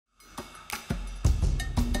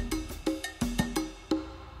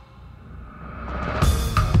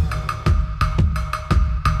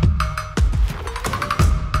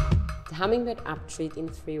Hummingbird Uptre.at in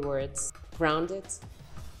 3 words: grounded,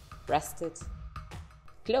 rested,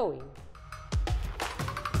 glowing.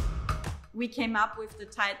 We came up with the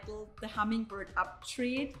title The Hummingbird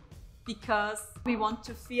Uptre.at because we want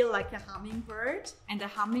to feel like a hummingbird, and a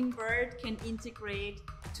hummingbird can integrate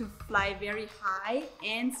to fly very high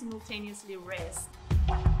and simultaneously rest.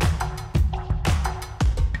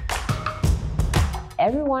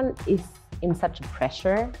 Everyone is in such a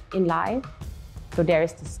pressure in life. So there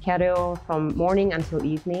is the schedule from morning until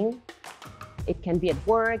evening. It can be at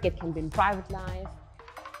work, it can be in private life.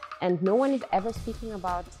 And no one is ever speaking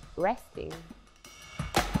about resting.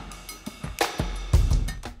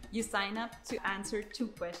 You sign up to answer 2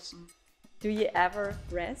 questions. Do you ever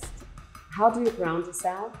rest? How do you ground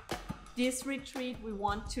yourself? This retreat we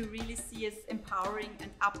want to really see as empowering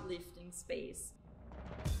and uplifting space.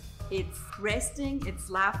 It's resting, it's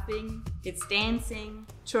laughing, it's dancing,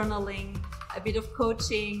 journaling, a bit of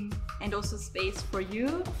coaching, and also space for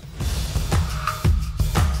you.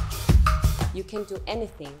 You can do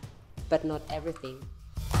anything, but not everything.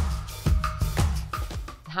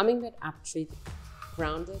 The Hummingbird Uptre.at,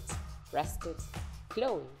 grounded, rested,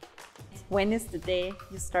 glowing. When is the day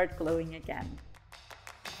you start glowing again?